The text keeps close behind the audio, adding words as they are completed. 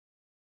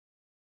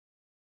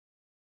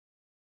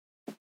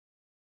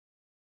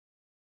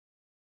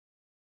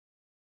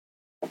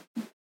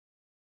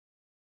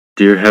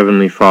Dear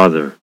Heavenly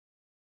Father,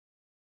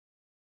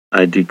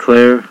 I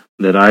declare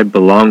that I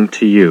belong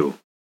to you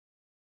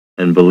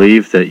and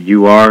believe that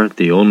you are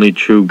the only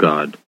true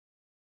God,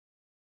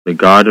 the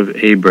God of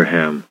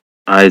Abraham,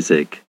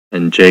 Isaac,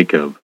 and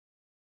Jacob.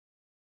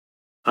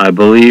 I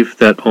believe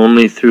that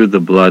only through the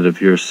blood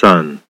of your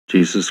Son,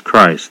 Jesus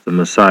Christ, the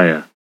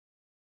Messiah,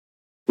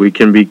 we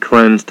can be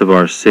cleansed of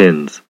our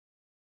sins,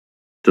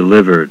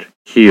 delivered,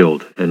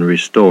 healed, and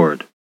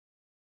restored.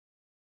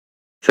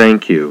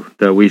 Thank you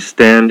that we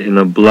stand in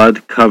a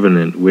blood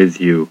covenant with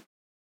you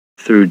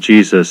through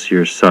Jesus,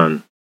 your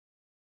Son.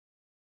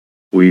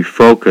 We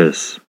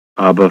focus,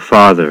 Abba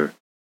Father,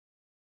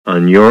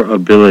 on your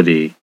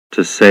ability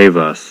to save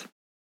us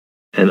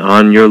and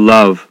on your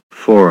love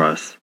for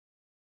us.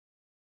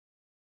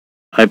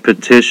 I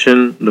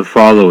petition the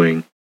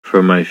following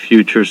for my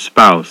future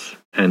spouse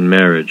and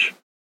marriage.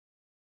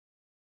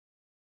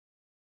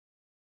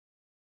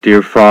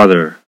 Dear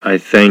Father, I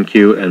thank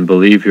you and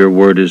believe your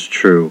word is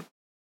true,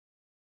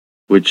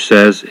 which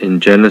says in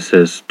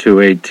Genesis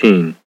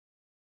 2:18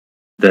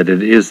 that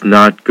it is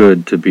not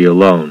good to be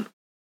alone.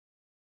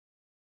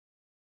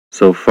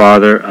 So,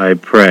 Father, I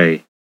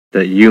pray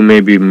that you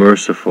may be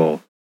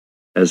merciful,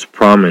 as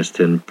promised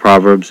in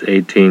Proverbs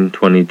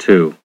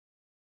 18:22,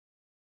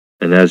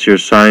 and as your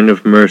sign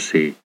of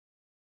mercy,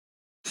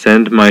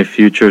 send my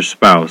future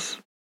spouse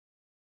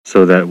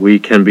so that we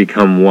can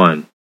become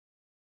one,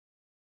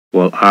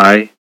 while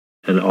I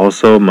and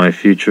also my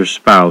future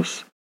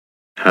spouse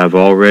have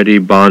already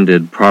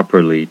bonded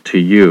properly to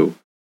you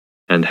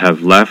and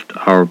have left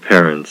our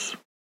parents.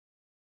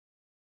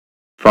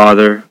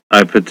 Father,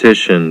 I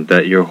petition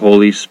that your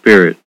Holy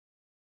Spirit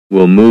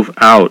will move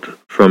out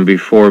from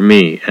before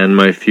me and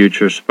my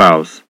future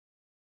spouse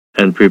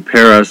and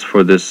prepare us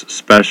for this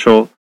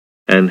special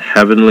and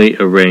heavenly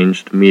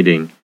arranged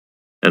meeting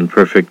and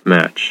perfect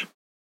match.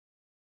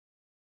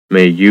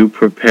 May you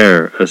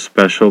prepare a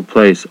special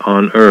place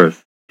on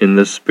earth in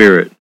the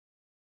Spirit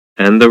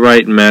and the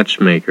right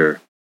matchmaker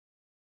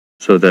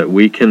so that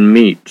we can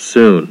meet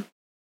soon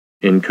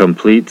in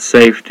complete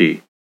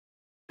safety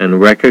and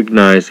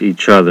recognize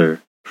each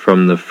other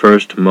from the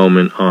first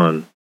moment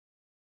on.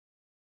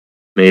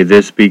 May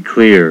this be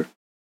clear,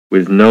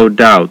 with no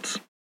doubts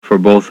for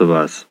both of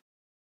us,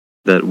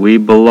 that we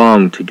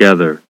belong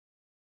together,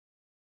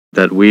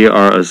 that we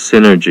are a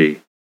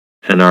synergy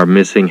and are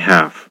missing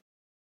half.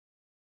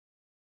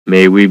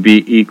 May we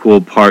be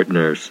equal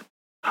partners,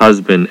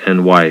 husband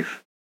and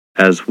wife,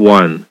 as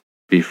one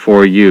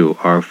before you,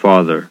 our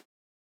Father.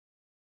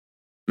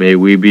 May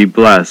we be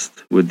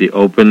blessed with the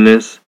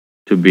openness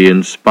to be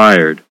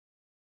inspired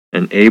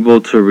and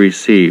able to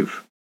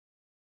receive,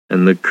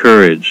 and the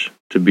courage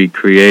to be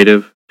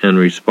creative and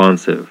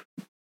responsive.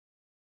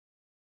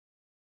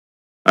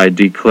 I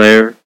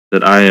declare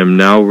that I am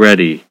now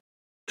ready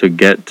to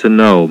get to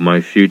know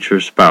my future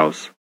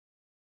spouse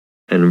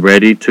and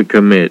ready to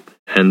commit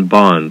and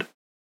bond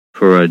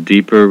for a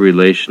deeper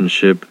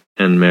relationship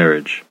and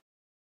marriage.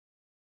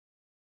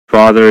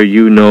 Father,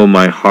 you know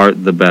my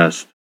heart the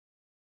best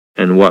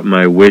and what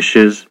my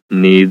wishes,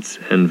 needs,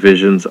 and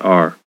visions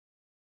are.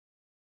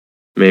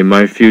 May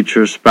my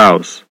future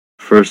spouse,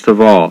 first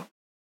of all,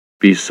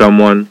 be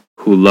someone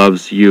who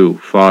loves you,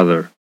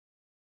 Father,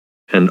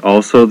 and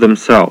also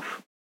themselves,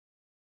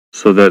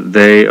 so that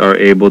they are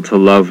able to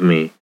love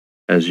me,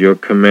 as your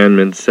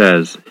commandment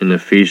says in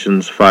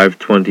Ephesians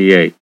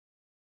 5:28.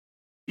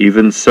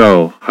 Even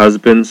so,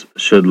 husbands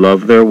should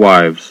love their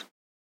wives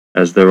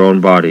as their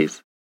own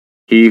bodies.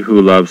 He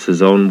who loves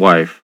his own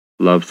wife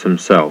loves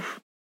himself.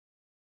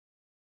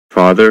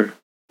 Father,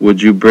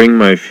 would you bring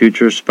my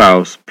future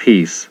spouse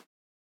peace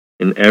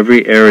in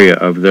every area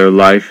of their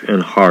life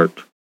and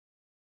heart,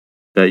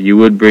 that you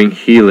would bring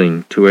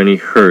healing to any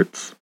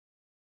hurts,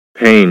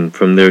 pain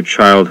from their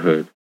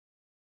childhood,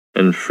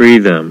 and free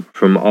them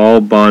from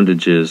all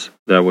bondages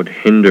that would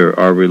hinder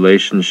our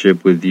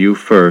relationship with you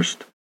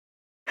first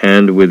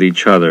and with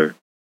each other.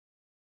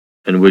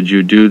 And would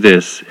you do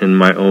this in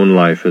my own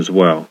life as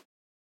well?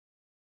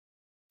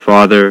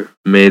 Father,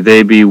 may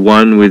they be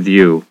one with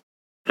you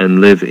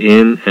and live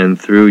in and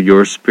through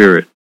your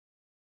Spirit,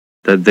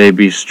 that they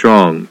be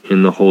strong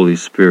in the Holy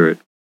Spirit.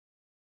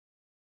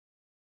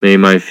 May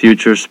my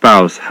future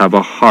spouse have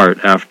a heart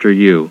after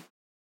you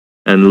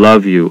and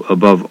love you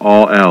above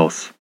all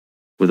else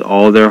with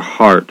all their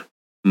heart,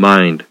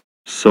 mind,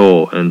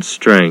 soul, and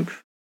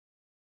strength,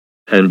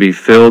 and be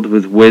filled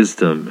with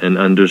wisdom and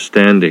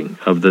understanding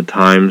of the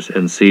times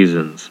and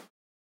seasons.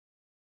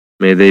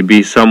 May they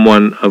be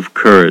someone of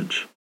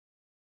courage.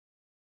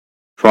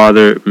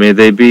 Father, may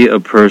they be a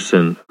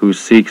person who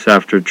seeks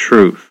after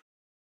truth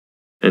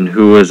and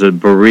who is a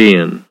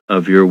Berean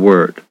of your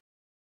word.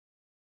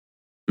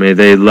 May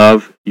they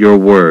love your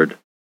word,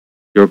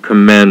 your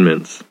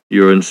commandments,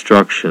 your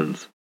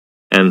instructions,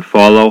 and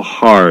follow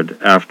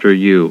hard after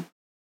you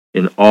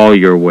in all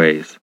your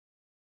ways.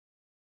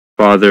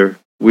 Father,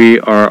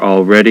 we are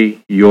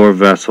already your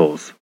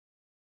vessels.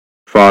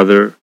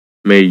 Father,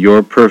 may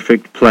your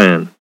perfect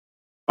plan,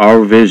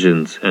 our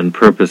visions and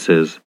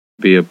purposes,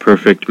 be a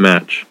perfect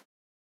match.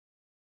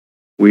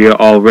 We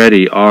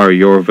already are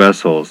your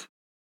vessels.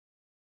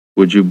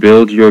 Would you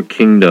build your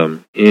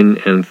kingdom in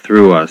and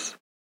through us?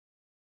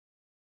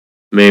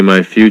 May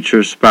my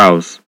future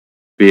spouse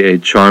be a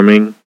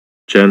charming,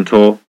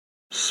 gentle,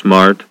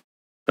 smart,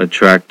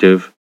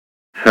 attractive,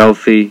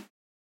 healthy,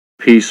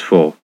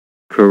 peaceful,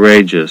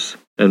 courageous,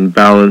 and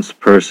balanced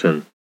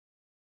person,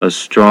 a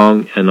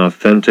strong and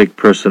authentic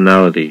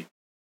personality,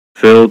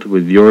 filled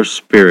with your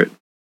Spirit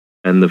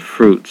and the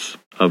fruits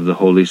of the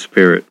Holy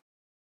Spirit.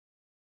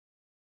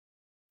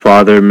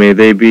 Father, may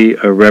they be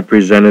a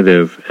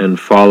representative and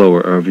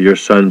follower of your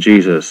Son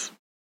Jesus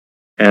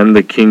and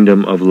the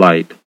kingdom of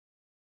light,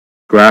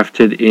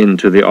 grafted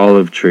into the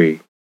olive tree,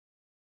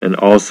 and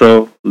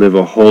also live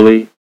a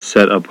holy,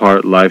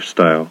 set-apart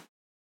lifestyle,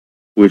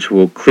 which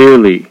will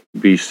clearly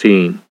be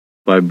seen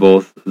by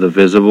both the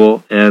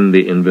visible and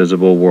the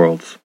invisible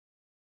worlds.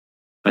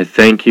 I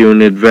thank you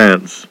in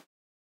advance,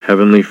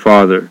 Heavenly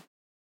Father,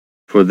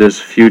 for this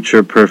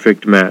future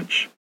perfect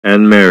match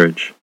and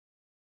marriage,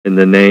 in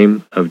the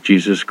name of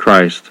Jesus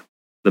Christ,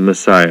 the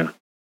Messiah.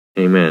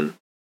 Amen.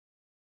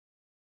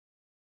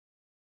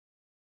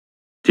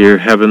 Dear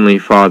Heavenly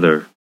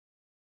Father,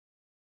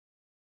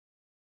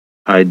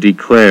 I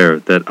declare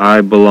that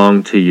I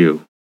belong to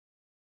you,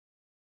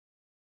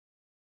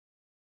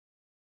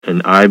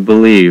 and I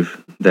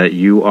believe that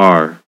you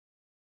are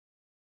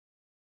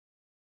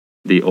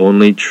the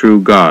only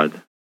true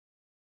God,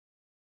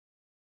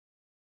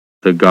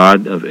 the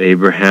God of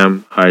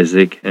Abraham,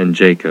 Isaac, and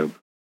Jacob.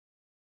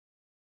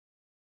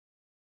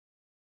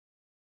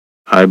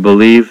 I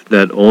believe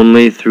that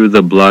only through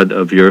the blood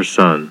of your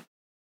Son,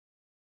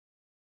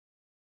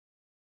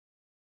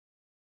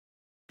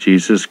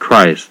 Jesus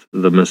Christ,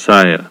 the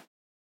Messiah,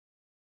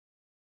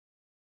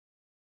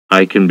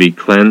 I can be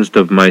cleansed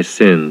of my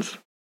sins,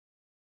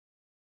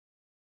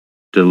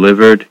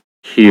 delivered,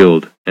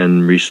 healed,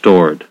 and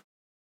restored.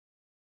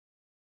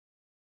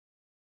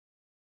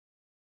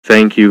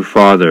 Thank you,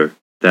 Father,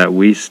 that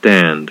we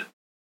stand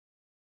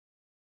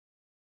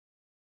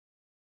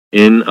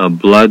in a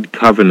blood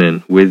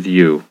covenant with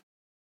you,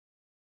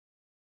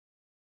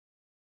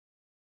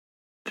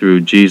 through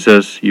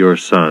Jesus, your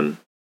Son.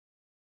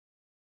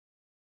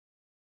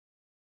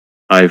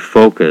 I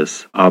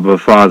focus, Abba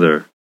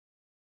Father,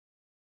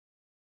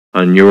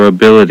 on your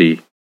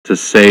ability to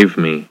save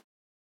me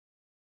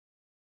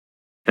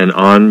and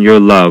on your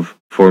love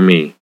for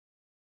me.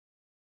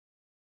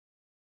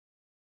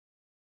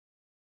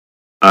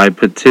 I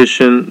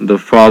petition the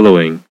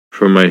following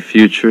for my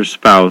future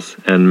spouse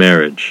and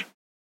marriage.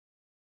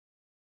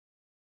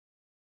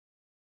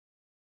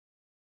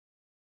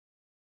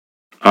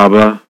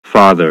 Abba,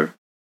 Father,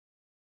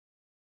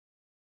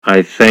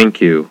 I thank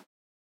you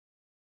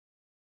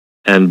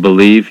and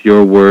believe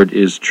your word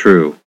is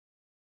true,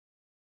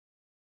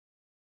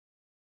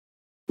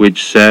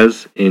 which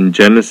says in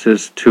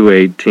Genesis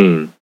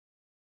 2:18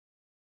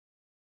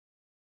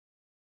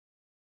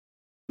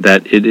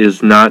 that it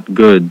is not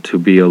good to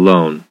be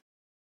alone.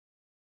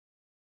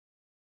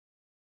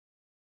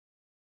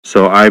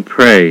 So I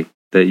pray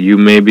that you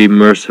may be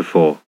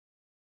merciful,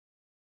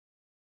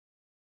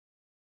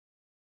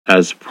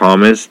 as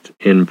promised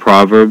in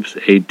Proverbs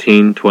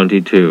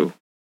 18:22.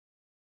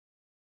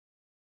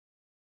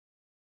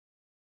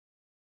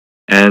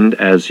 And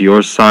as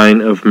your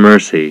sign of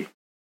mercy,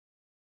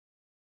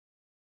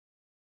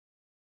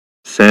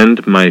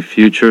 send my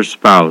future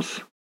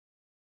spouse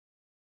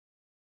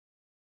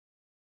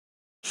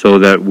so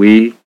that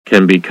we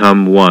can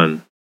become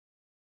one,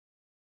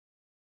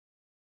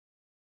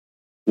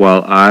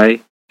 while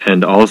I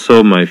and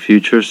also my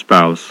future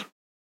spouse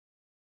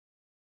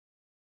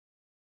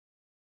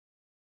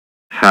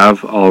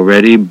have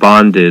already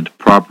bonded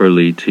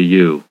properly to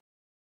you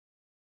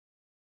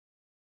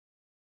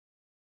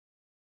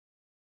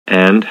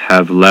and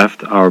have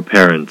left our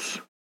parents.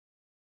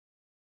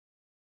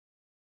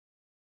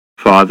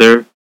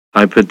 Father,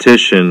 I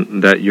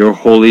petition that your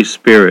Holy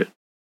Spirit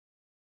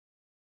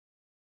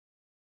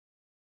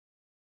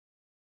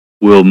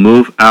will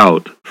move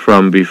out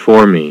from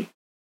before me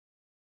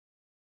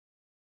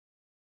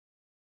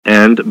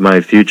and my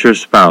future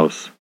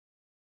spouse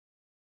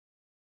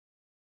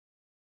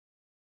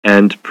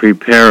and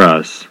prepare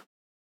us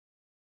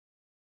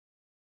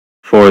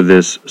for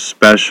this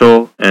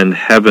special and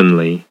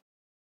heavenly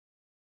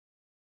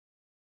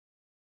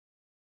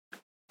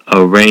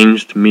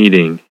arranged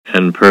meeting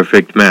and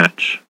perfect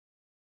match.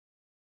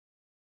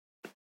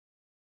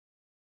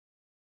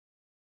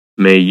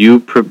 May you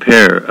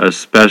prepare a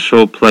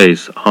special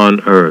place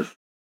on earth,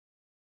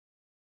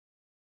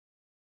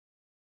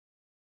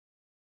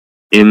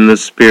 in the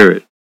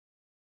Spirit,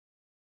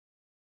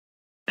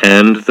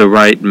 and the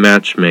right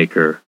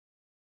matchmaker,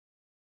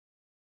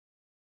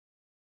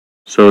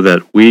 so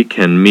that we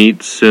can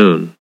meet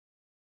soon,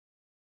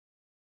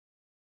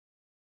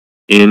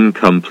 in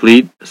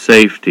complete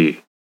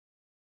safety,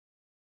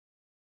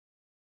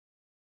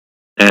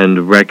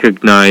 and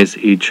recognize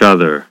each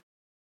other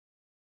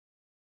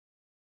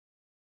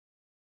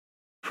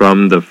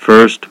from the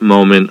first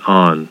moment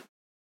on.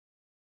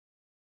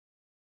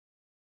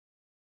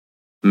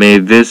 may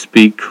this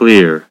be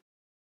clear,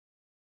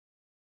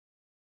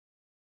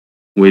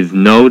 with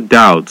no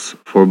doubts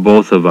for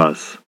both of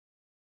us,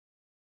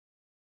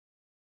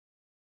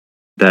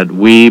 that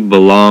we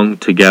belong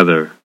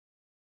together,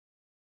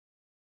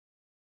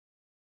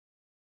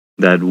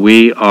 that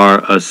we are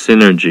a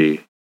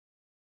synergy,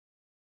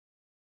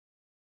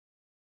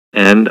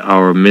 and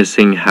our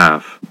missing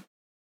half.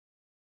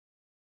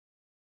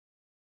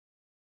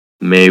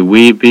 May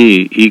we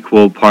be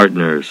equal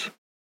partners,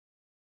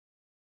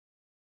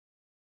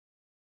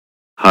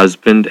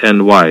 husband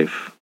and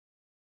wife,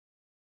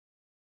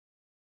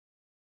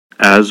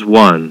 as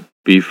one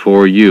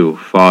before you,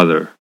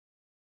 Father.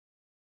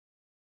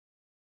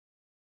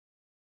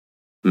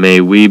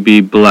 May we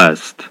be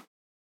blessed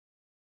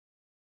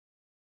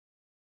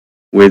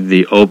with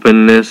the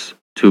openness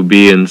to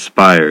be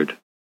inspired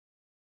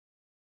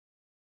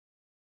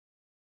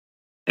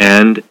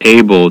and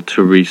able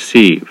to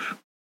receive,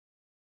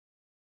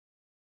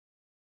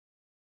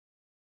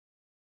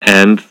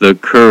 and the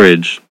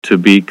courage to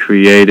be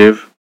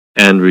creative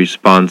and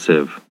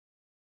responsive.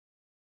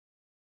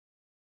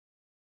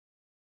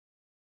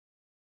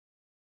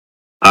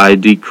 I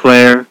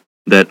declare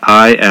that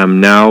I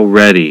am now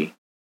ready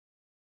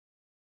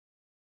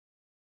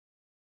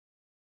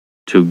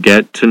to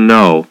get to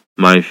know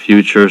my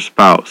future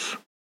spouse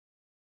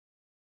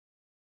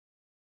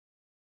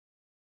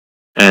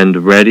and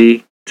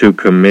ready to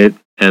commit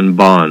and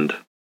bond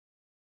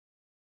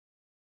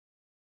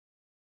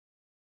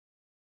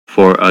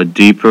for a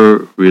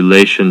deeper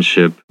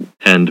relationship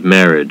and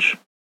marriage.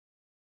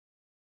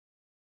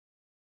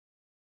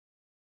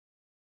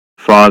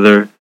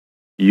 Father,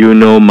 you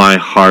know my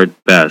heart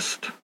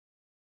best,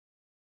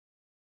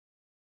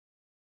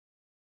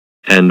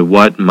 and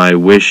what my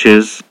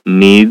wishes,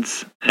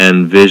 needs,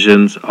 and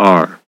visions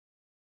are.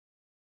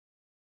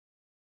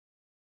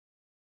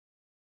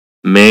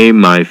 May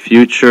my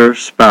future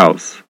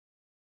spouse,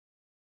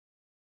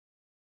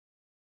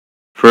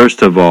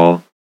 first of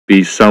all,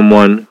 be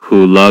someone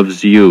who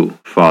loves you,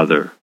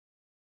 Father,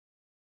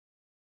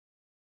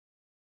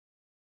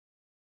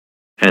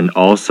 and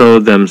also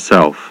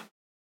themselves,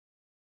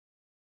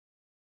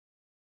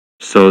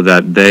 so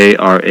that they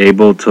are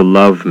able to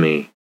love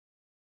me,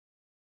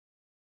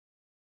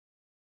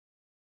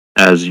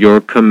 as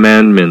your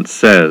commandment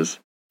says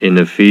in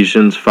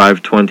Ephesians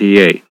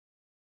 5:28.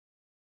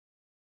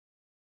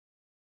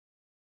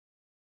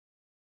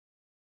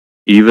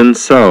 Even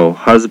so,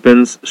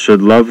 husbands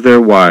should love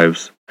their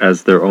wives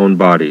as their own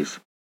bodies.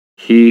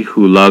 He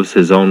who loves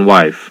his own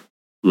wife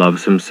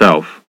loves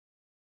himself.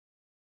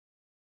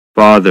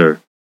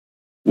 Father,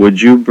 would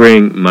you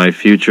bring my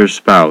future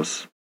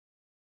spouse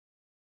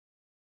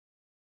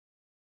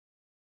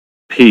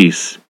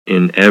peace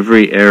in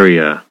every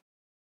area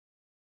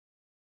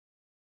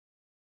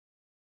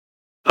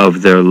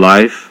of their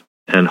life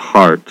and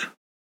heart,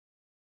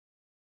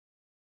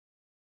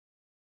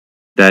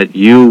 that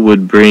you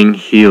would bring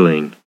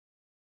healing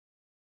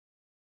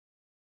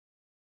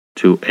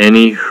to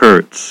any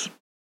hurts,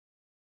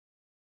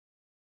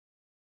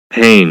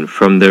 pain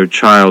from their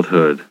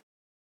childhood,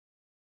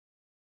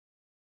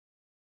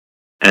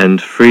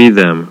 and free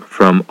them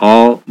from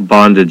all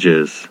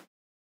bondages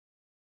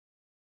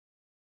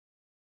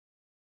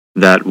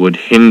that would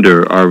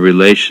hinder our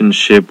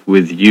relationship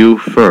with you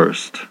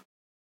first,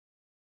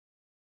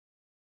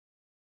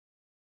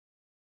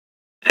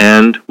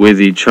 and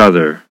with each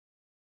other.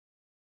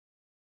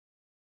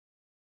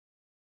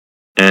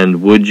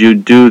 And would you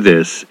do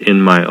this in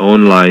my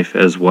own life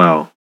as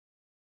well?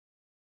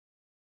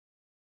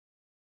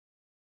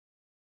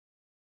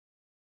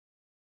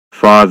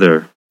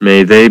 Father,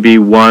 may they be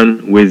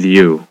one with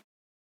you,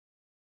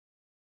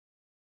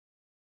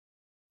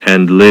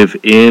 and live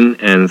in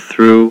and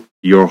through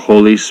your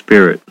Holy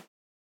Spirit,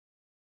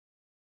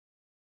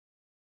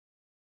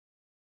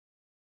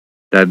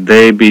 that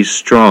they be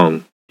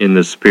strong in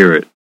the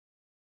Spirit.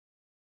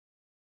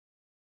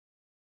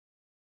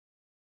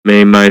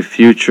 May my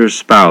future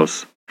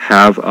spouse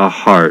have a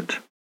heart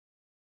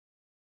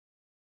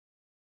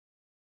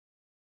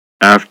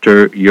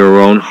after your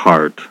own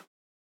heart,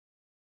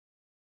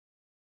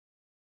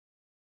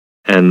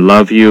 and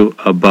love you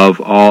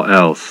above all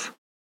else,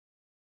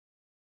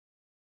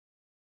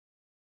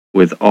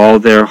 with all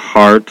their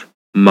heart,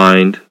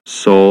 mind,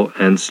 soul,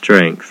 and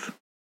strength,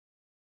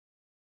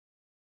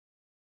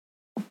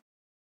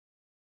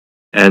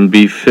 and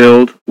be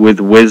filled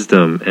with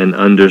wisdom and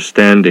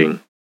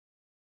understanding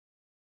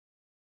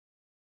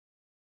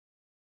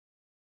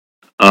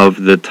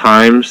of the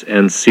times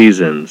and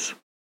seasons.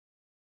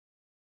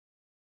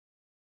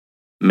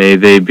 May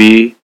they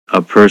be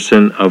a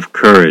person of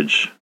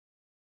courage.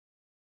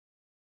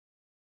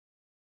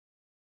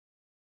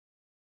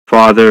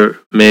 Father,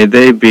 may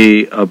they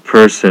be a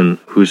person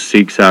who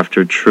seeks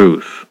after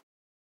truth,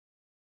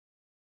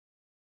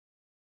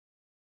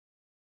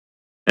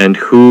 and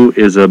who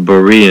is a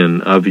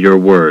Berean of your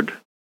word.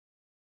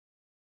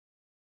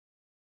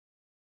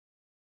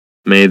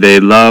 May they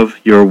love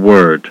your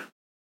word,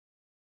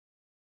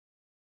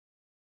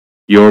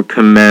 your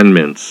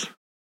commandments,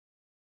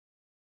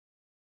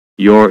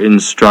 your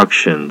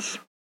instructions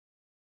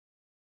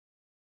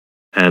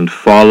and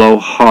follow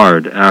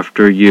hard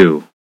after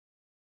you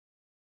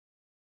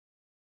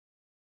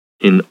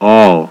in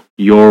all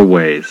your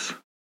ways.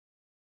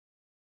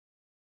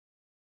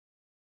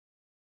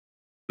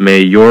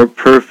 May your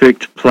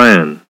perfect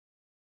plan,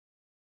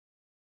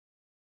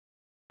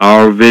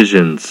 our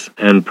visions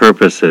and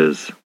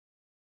purposes,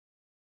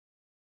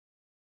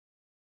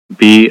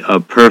 be a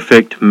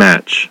perfect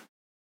match.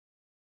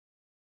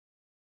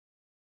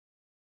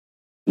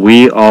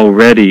 We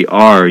already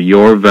are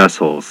your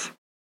vessels.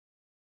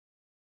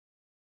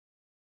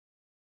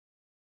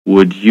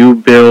 Would you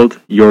build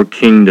your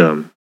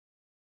kingdom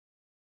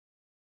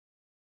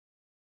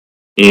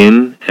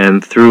in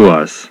and through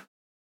us?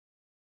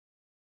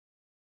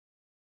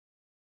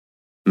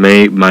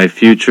 May my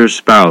future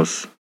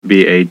spouse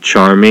be a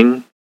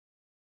charming,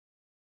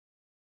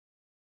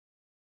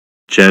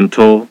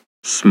 gentle,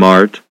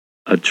 smart,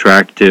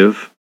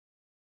 attractive,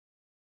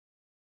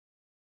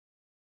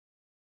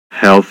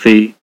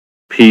 healthy,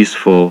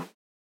 peaceful,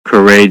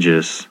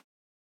 courageous,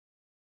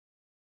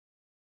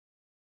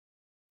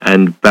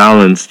 and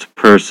balanced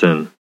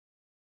person.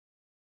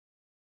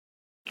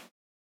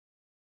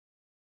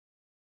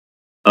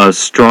 A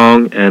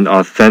strong and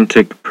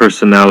authentic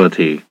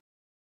personality,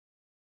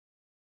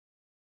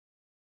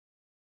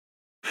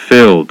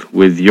 filled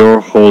with your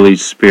Holy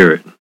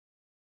Spirit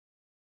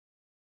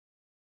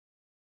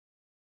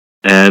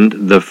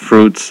and the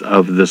fruits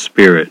of the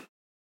Spirit.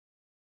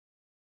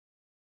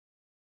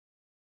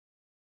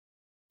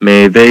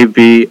 May they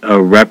be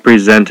a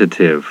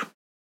representative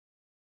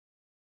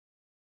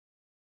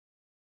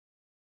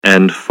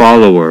and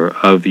follower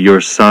of your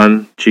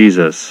Son,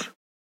 Jesus,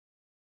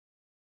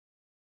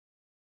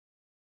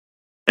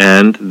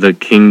 and the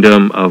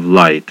kingdom of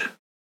light,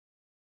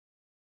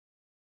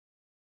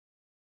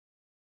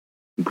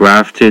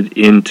 grafted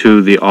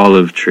into the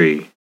olive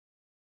tree,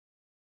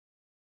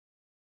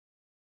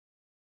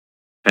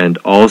 and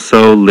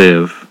also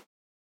live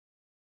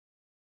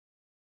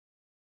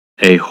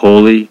a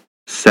holy,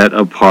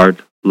 set-apart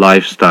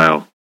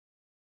lifestyle,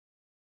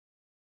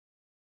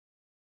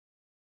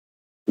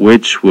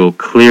 which will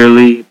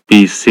clearly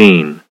be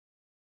seen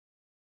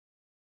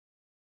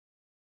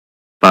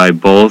by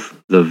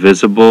both the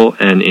visible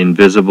and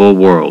invisible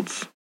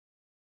worlds.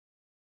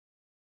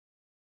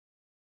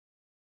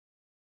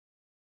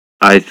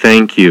 I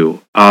thank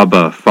you,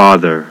 Abba,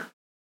 Father,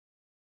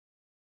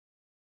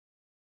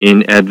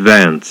 in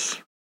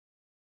advance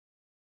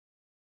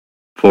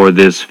for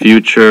this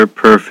future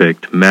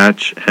perfect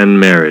match and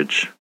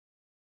marriage.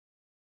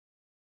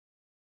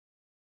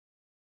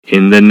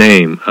 In the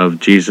name of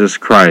Jesus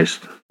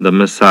Christ, the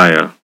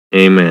Messiah.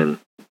 Amen.